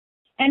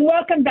And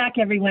welcome back,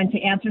 everyone, to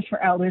Answers for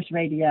Elders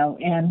Radio.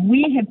 And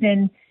we have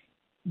been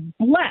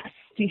blessed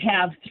to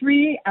have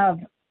three of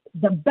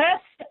the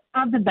best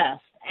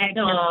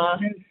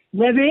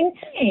living.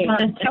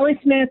 Kelly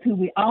Smith, who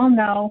we all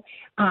know,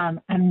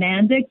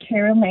 Amanda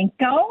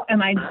Kirilenko,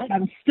 and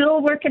I'm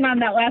still working on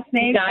that last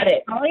name. Got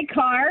it. Holly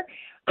Carr.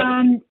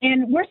 And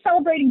we're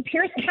celebrating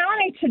Pierce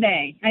County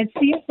today. It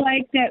seems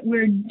like that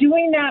we're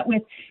doing that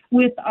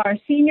with our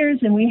seniors,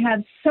 and we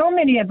have so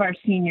many of our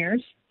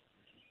seniors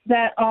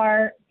that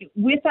are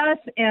with us,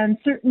 and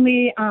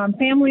certainly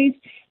families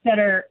that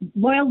are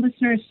loyal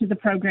listeners to the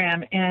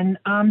program. And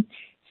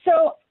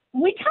so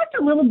we talked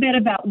a little bit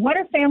about what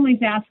are families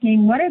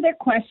asking, what are their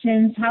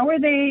questions, how are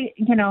they,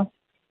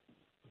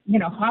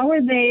 how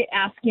are they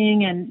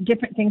asking, and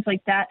different things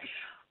like that.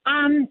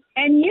 And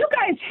you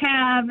guys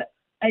have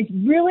a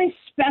really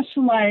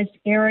specialized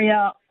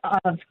area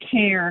of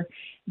care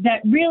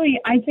that really,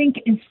 I think,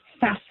 is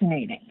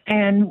fascinating.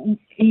 And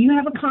you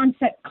have a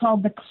concept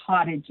called the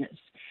cottages.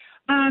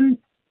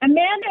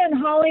 Amanda and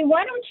Holly,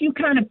 why don't you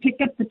kind of pick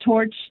up the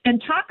torch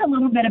and talk a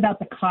little bit about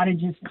the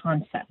cottages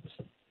concept?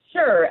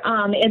 Sure.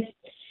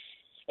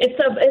 It's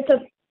a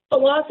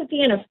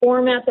philosophy and a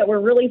format that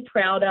we're really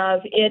proud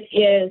of. It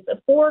is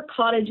 4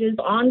 cottages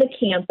on the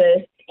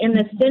campus. In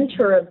the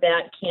center of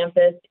that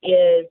campus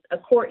is a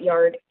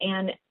courtyard,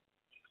 and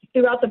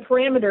throughout the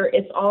perimeter,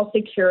 it's all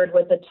secured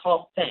with a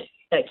tall fence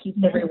that keeps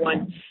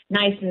everyone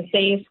nice and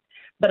safe,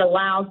 but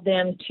allows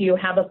them to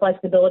have the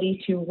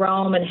flexibility to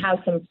roam and have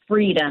some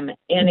freedom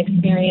and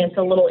experience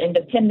a little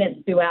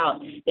independence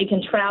throughout. They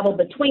can travel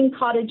between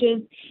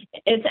cottages.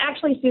 It's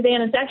actually,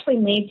 Suzanne, it's actually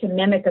made to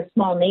mimic a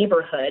small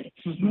neighborhood,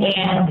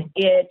 and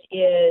it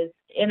is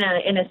in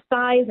a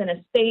size and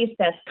a space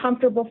that's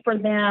comfortable for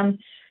them,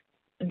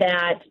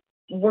 that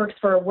works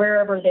for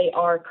wherever they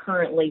are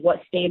currently,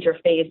 what stage or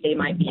phase they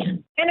might be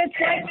in. And it's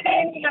like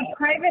in a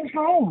private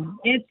home.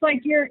 It's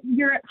like you're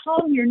at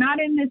home. You're not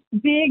in this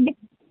big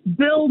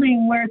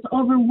building where it's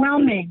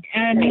overwhelming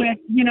and with,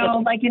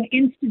 like an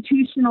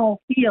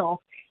institutional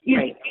feel.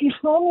 It's a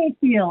homey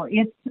feel.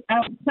 It's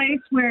a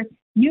place where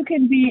you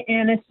can be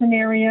in a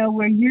scenario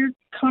where you're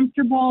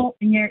comfortable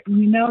and you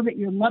know that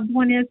your loved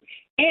one is,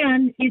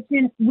 and it's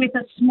with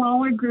a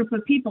smaller group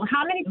of people.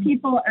 How many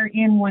people are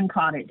in one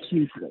cottage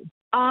usually?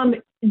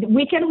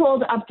 We can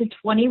hold up to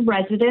 20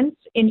 residents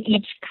in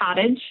each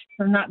cottage.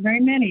 So not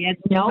very many.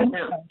 No.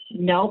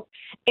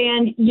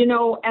 And,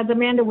 as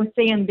Amanda was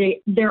saying,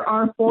 there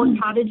are 4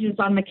 cottages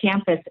on the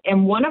campus,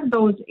 and one of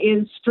those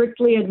is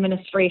strictly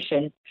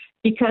administration,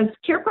 because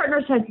Care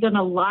Partners has done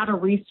a lot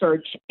of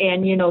research,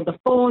 and, the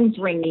phones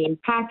ringing,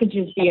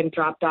 packages being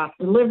dropped off,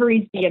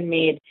 deliveries being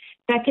made,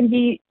 that can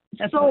be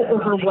so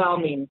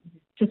overwhelming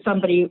to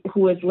somebody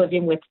who is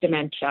living with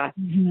dementia.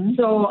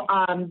 So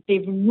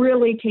they've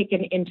really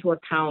taken into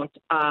account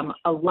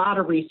a lot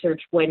of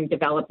research when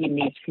developing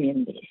these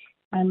communities.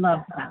 I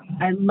love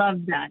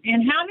that.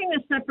 And having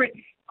a separate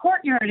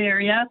courtyard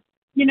area,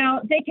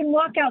 they can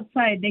walk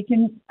outside. They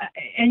can,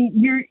 and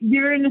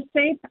you're in a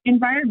safe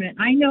environment.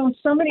 I know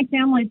so many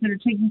families that are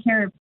taking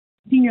care of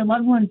senior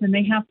loved ones, and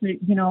they have to,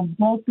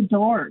 bolt the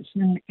doors,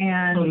 and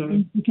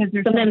because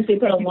there's sometimes they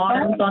put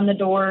alarms on the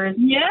doors.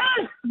 Yes.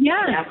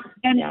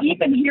 And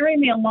even hearing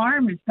the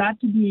alarm has got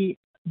to be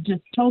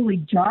just totally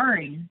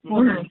jarring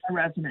for a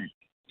resident.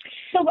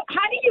 So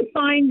how do you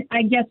find,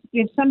 I guess,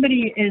 if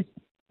somebody is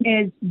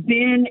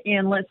been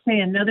in, let's say,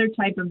 another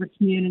type of a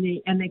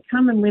community, and they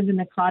come and live in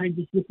the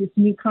cottages with this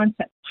new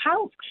concept,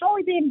 how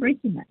are they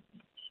embracing that?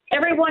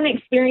 Everyone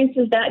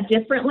experiences that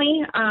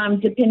differently,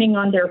 depending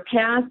on their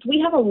past. We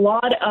have a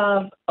lot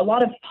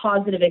of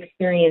positive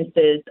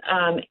experiences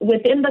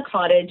within the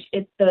cottage.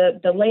 It's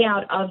the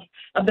layout of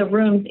the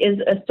rooms is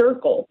a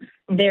circle.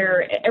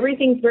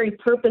 Everything's very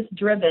purpose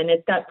driven.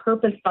 It's got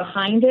purpose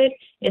behind it.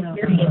 It's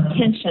very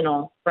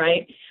intentional,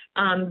 right?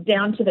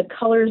 Down to the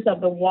colors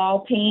of the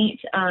wall paint,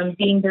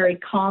 being very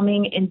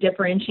calming and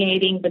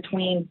differentiating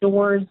between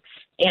doors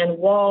and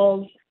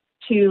walls,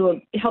 to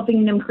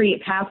helping them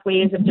create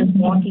pathways of just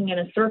walking in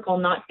a circle,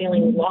 not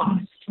feeling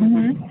lost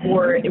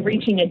or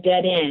reaching a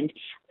dead end.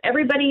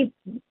 Everybody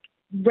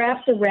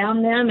wraps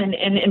around them and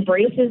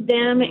embraces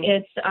them.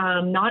 It's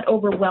not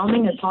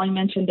overwhelming. As Holly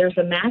mentioned, there's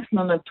a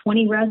maximum of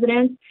 20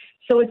 residents.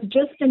 So it's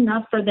just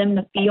enough for them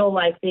to feel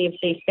like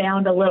they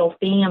found a little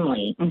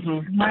family.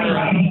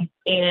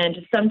 And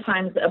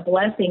sometimes a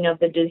blessing of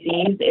the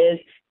disease is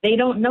they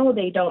don't know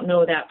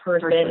that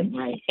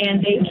person.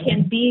 And they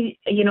can be,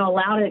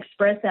 allowed to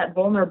express that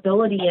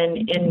vulnerability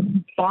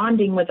and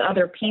bonding with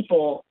other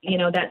people,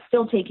 that's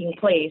still taking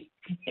place.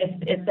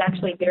 It's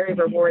actually very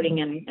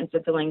rewarding and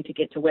fulfilling to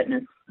get to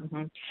witness.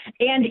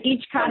 And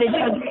each cottage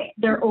has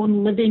their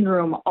own living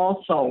room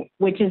also,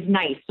 which is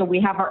nice. So we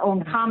have our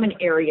own common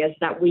areas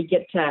that we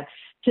get to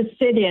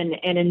sit in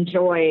and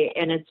enjoy,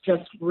 and it's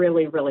just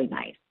really, really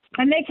nice.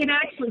 And they can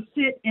actually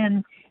sit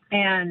and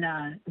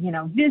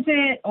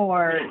visit,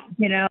 or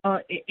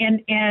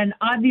and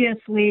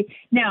obviously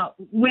now,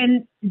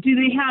 do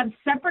they have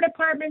separate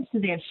apartments? Do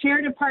they have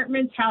shared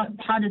apartments?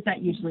 How does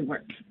that usually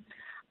work?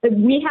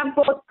 We have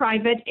both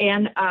private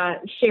and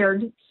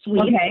shared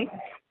suites. Okay.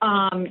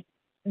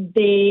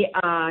 They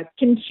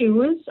can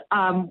choose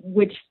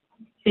which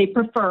they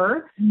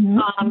prefer.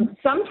 Mm-hmm.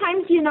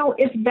 Sometimes,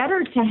 it's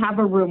better to have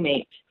a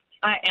roommate.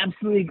 I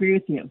absolutely agree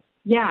with you.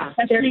 Yeah.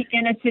 Especially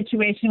in a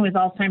situation with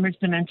Alzheimer's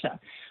dementia.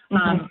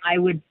 I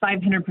would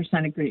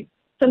 500% agree.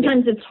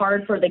 Sometimes it's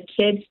hard for the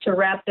kids to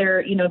wrap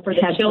their, for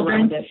the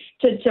children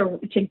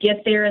to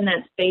get there in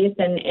that space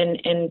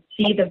and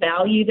see the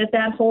value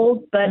that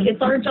holds. But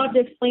it's our job to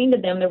explain to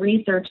them the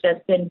research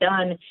that's been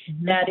done,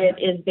 that it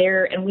is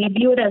there, and we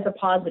view it as a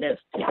positive.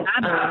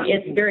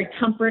 It's very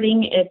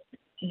comforting.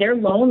 They're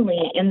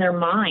lonely in their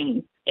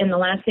minds, and the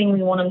last thing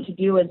we want them to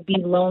do is be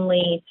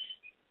lonely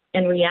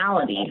in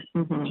reality.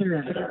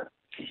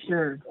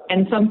 Sure.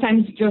 And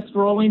sometimes just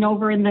rolling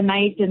over in the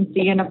night and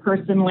seeing a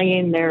person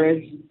laying there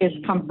is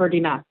comfort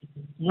enough.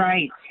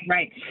 Right.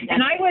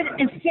 And I would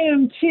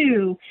assume,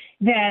 too,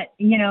 that,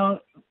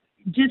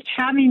 just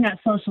having that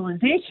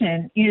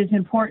socialization is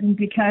important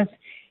because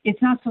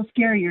it's not so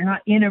scary. You're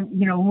not in a,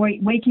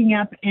 waking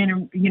up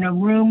in a,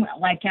 room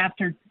like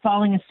after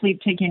falling asleep,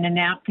 taking a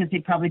nap, because they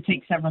probably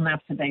take several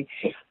naps a day.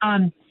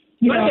 Can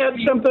I add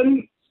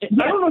something?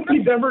 I don't know if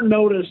you've ever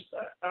noticed,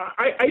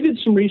 I did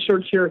some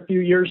research here a few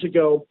years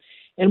ago,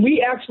 and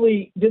we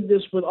actually did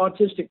this with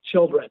autistic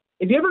children.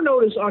 If you ever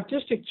notice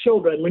autistic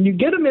children, when you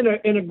get them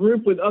in a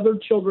group with other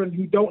children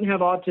who don't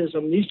have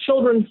autism, these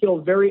children feel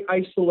very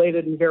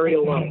isolated and very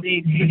alone.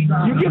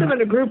 You get them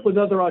in a group with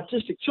other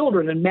autistic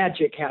children and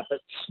magic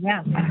happens.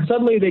 Yeah.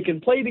 Suddenly they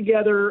can play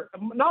together,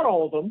 not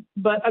all of them,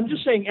 but I'm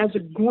just saying as a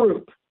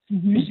group,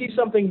 you see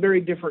something very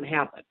different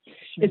happen.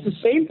 It's the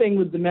same thing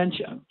with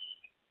dementia.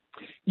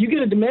 You get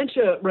a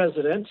dementia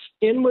resident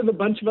in with a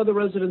bunch of other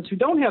residents who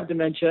don't have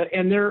dementia,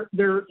 and their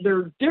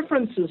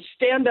differences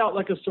stand out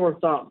like a sore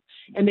thumb,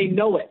 and they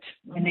know it.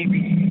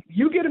 And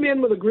you get them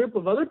in with a group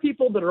of other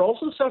people that are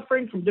also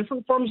suffering from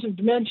different forms of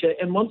dementia,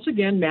 and once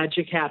again,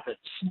 magic happens.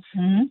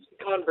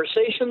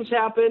 Conversations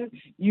happen.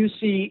 You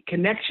see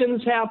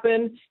connections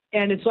happen,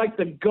 and it's like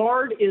the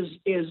guard is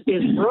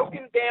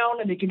broken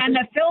down, and they can. And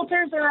the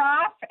filters are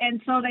off,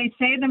 and so they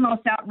say the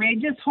most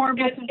outrageous,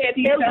 horrible things. But it's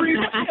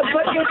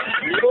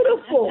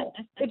beautiful.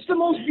 It's the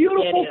most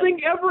beautiful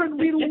thing ever, and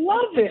we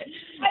love it.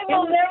 I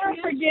will never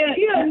forget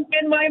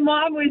when my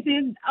mom was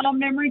in a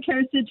memory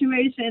care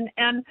situation,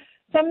 and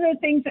some of the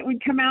things that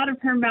would come out of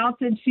her mouth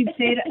and she'd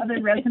say to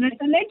other residents,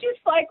 and they just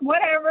like,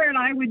 whatever, and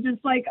I would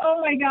just like,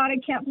 oh my God, I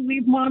can't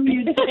believe Mom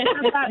you did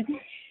that.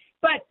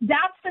 But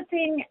that's the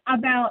thing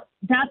about,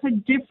 that's a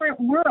different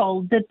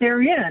world that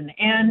they're in,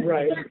 and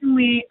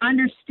certainly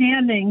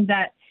understanding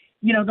that,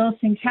 those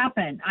things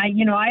happen.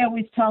 I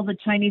always tell the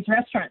Chinese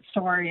restaurant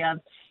story of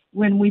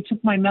when we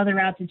took my mother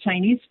out to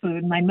Chinese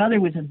food. My mother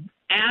was an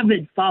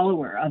avid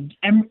follower of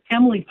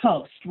Emily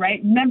Post, right?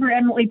 Remember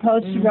Emily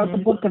Post, who wrote the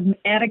book of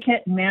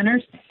etiquette and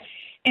manners?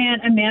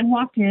 And a man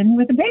walked in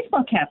with a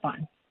baseball cap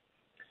on.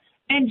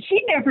 And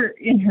she never,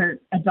 in her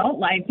adult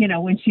life,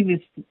 when she was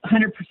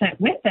 100%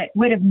 with it,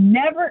 would have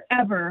never,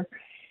 ever,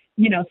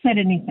 said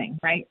anything,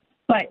 right?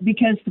 But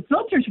because the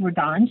filters were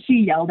on, she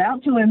yelled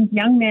out to him,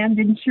 "Young man,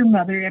 didn't your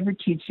mother ever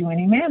teach you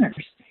any manners?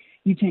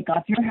 You take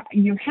off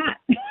your hat."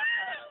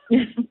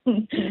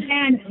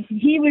 And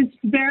he was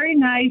very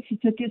nice. He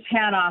took his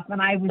hat off,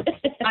 and I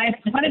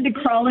wanted to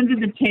crawl under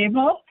the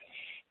table.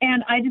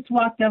 And I just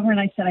walked over and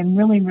I said, "I'm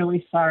really,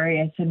 really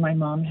sorry." I said, "My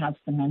mom has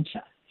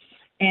dementia."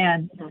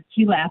 And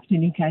he laughed,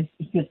 and he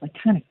goes, "I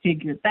kind of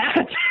figured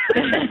that."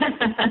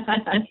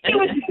 He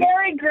was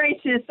very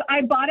gracious.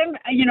 I bought him,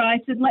 I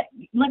said,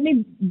 let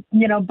me,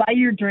 buy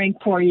your drink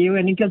for you.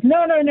 And he goes,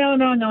 no,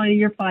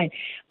 you're fine.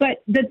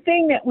 But the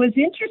thing that was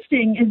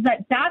interesting is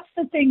that that's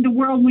the thing, the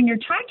world, when you're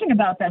talking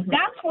about that,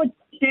 that's what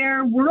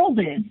their world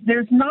is.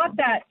 There's not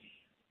that,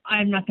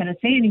 I'm not going to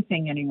say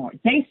anything anymore.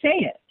 They say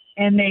it,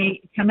 and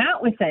they come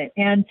out with it.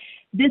 And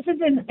this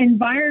is an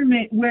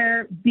environment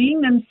where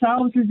being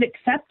themselves is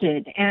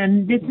accepted,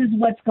 and this is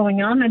what's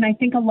going on. And I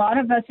think a lot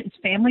of us as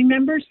family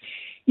members,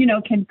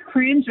 can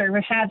cringe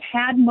or have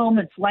had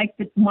moments like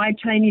my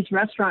Chinese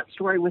restaurant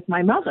story with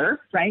my mother,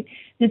 right?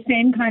 The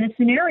same kind of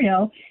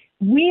scenario.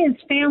 We as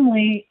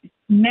family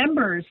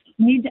members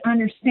need to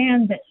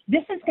understand that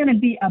this is going to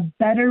be a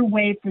better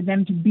way for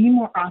them to be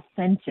more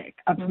authentic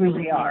of who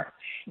they are,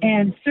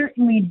 and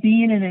certainly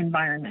be in an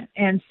environment.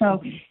 And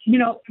so,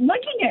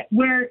 looking at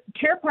where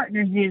Care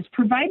Partners is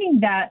providing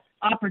that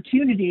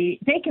opportunity,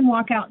 they can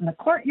walk out in the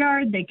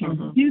courtyard, they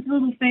can do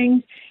little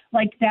things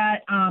like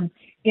that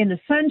in the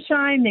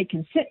sunshine, they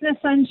can sit in the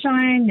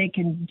sunshine, they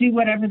can do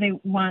whatever they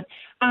want.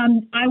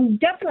 I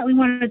definitely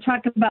wanted to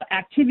talk about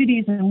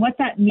activities and what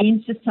that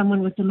means to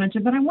someone with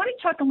dementia, but I want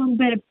to talk a little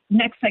bit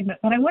next segment,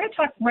 but I want to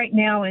talk right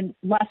now in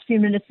last few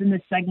minutes in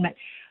this segment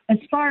as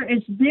far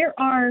as there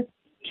are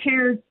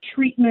care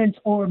treatments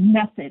or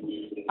methods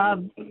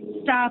of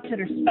staff that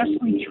are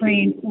specially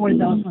trained for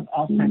those with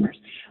Alzheimer's.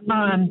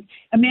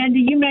 Amanda,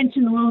 you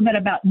mentioned a little bit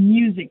about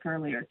music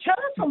earlier. Tell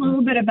us a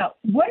little bit about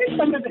what are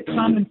some of the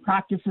common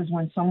practices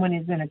when someone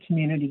is in a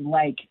community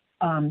like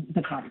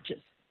the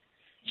cottages?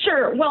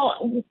 Sure.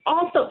 Well,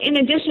 also, in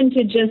addition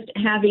to just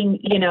having,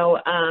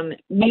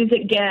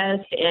 music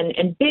guests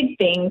and big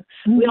things,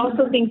 we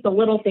also think the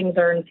little things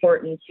are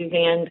important,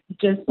 Suzanne,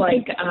 just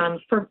like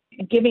for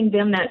giving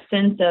them that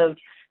sense of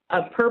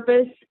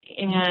purpose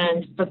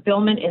and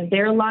fulfillment in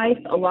their life.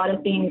 A lot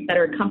of things that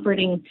are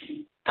comforting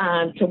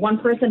to one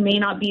person may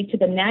not be to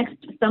the next.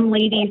 Some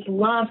ladies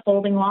love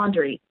folding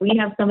laundry. We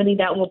have somebody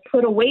that will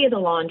put away the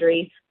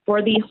laundry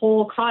for the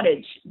whole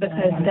cottage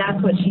because that's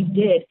what she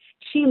did.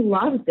 She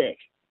loves it.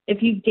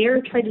 If you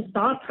dare try to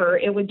stop her,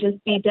 it would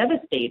just be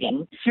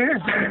devastating. Sure.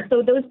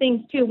 So those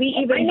things too. I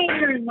need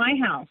her in my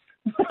house.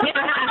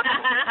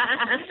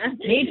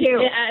 Me too.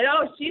 Yeah,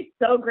 no, she's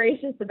so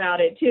gracious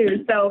about it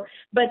too. So,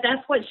 but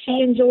that's what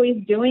she enjoys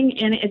doing,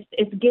 and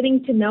it's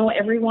getting to know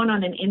everyone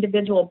on an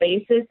individual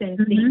basis and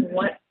seeing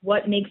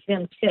what makes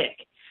them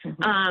tick.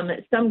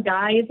 Some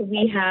guys,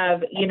 we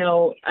have,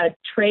 a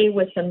tray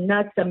with some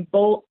nuts and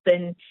bolts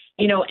and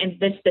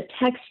the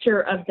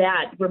texture of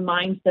that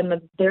reminds them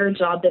of their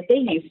job that they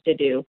used to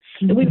do.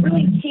 And we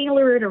really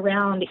tailor it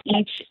around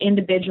each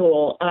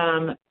individual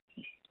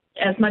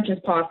as much as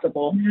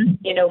possible,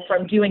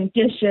 from doing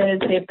dishes.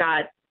 They've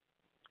got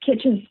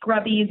kitchen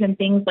scrubbies and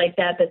things like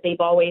that they've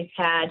always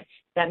had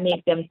that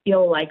make them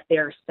feel like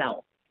their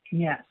self.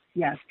 Yes.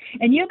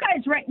 And you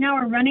guys right now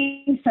are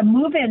running some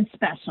move-in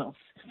specials.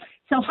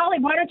 So, Holly,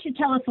 why don't you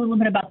tell us a little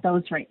bit about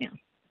those right now?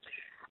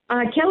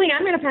 Kelly,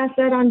 I'm going to pass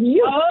that on to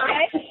you. Oh,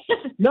 okay.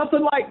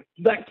 Nothing like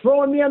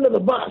throwing me under the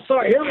bus.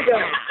 Sorry, here we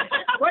go.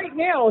 Right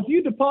now, if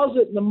you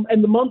deposit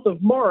in the month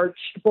of March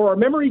for our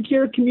memory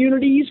care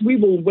communities, we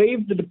will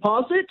waive the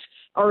deposit.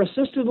 Our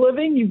assisted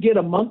living, you get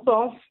a month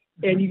off,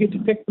 and you get to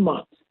pick the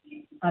month.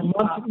 A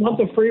month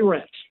of free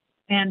rent.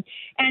 And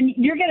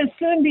you're going to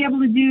soon be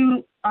able to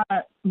do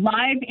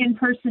live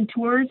in-person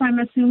tours, I'm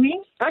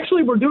assuming?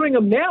 Actually, we're doing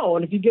them now,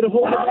 and if you get a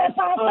hold of us, that's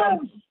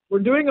awesome. We're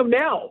doing them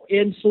now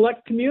in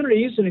select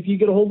communities, and if you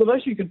get a hold of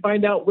us, you can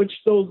find out which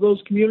those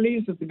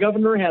communities that the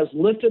governor has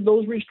lifted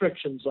those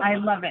restrictions on. I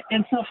love it.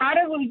 And so how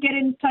do we get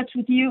in touch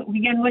with you?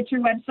 Again, what's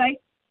your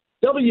website?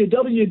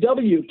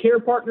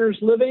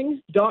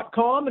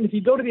 www.carepartnersliving.com, and if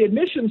you go to the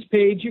admissions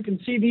page, you can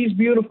see these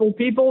beautiful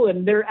people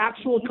and their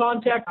actual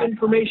contact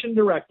information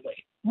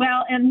directly.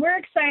 Well, and we're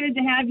excited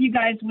to have you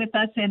guys with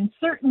us, and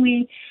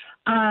certainly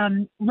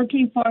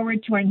looking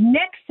forward to our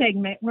next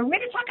segment where we're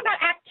going to talk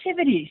about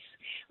activities.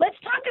 Let's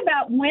talk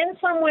about when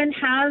someone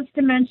has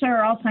dementia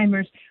or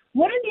Alzheimer's,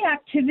 what are the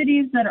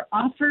activities that are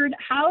offered?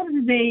 How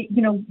do they,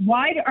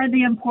 why are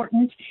they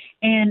important?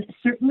 And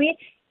certainly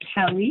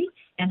Kelly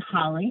and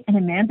Holly and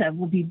Amanda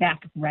will be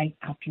back right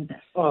after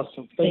this.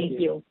 Awesome.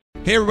 Thank you.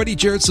 Hey everybody,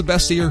 Jared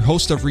Sebestier,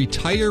 host of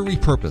Retire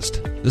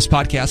Repurposed. This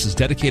podcast is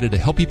dedicated to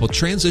help people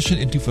transition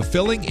into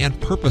fulfilling and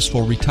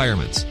purposeful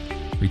retirements.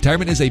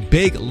 Retirement is a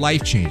big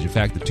life change. In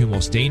fact, the two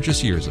most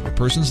dangerous years of a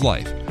person's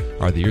life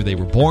are the year they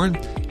were born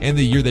and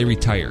the year they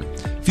retire.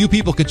 Few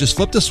people can just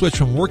flip the switch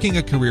from working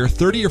a career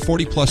 30 or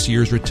 40 plus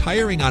years,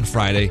 retiring on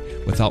Friday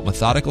without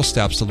methodical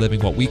steps to living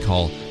what we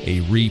call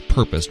a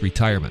repurposed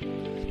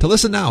retirement. To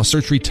listen now,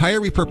 search Retire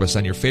Repurposed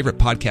on your favorite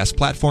podcast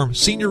platform,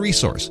 Senior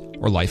Resource,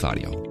 or Life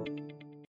Audio.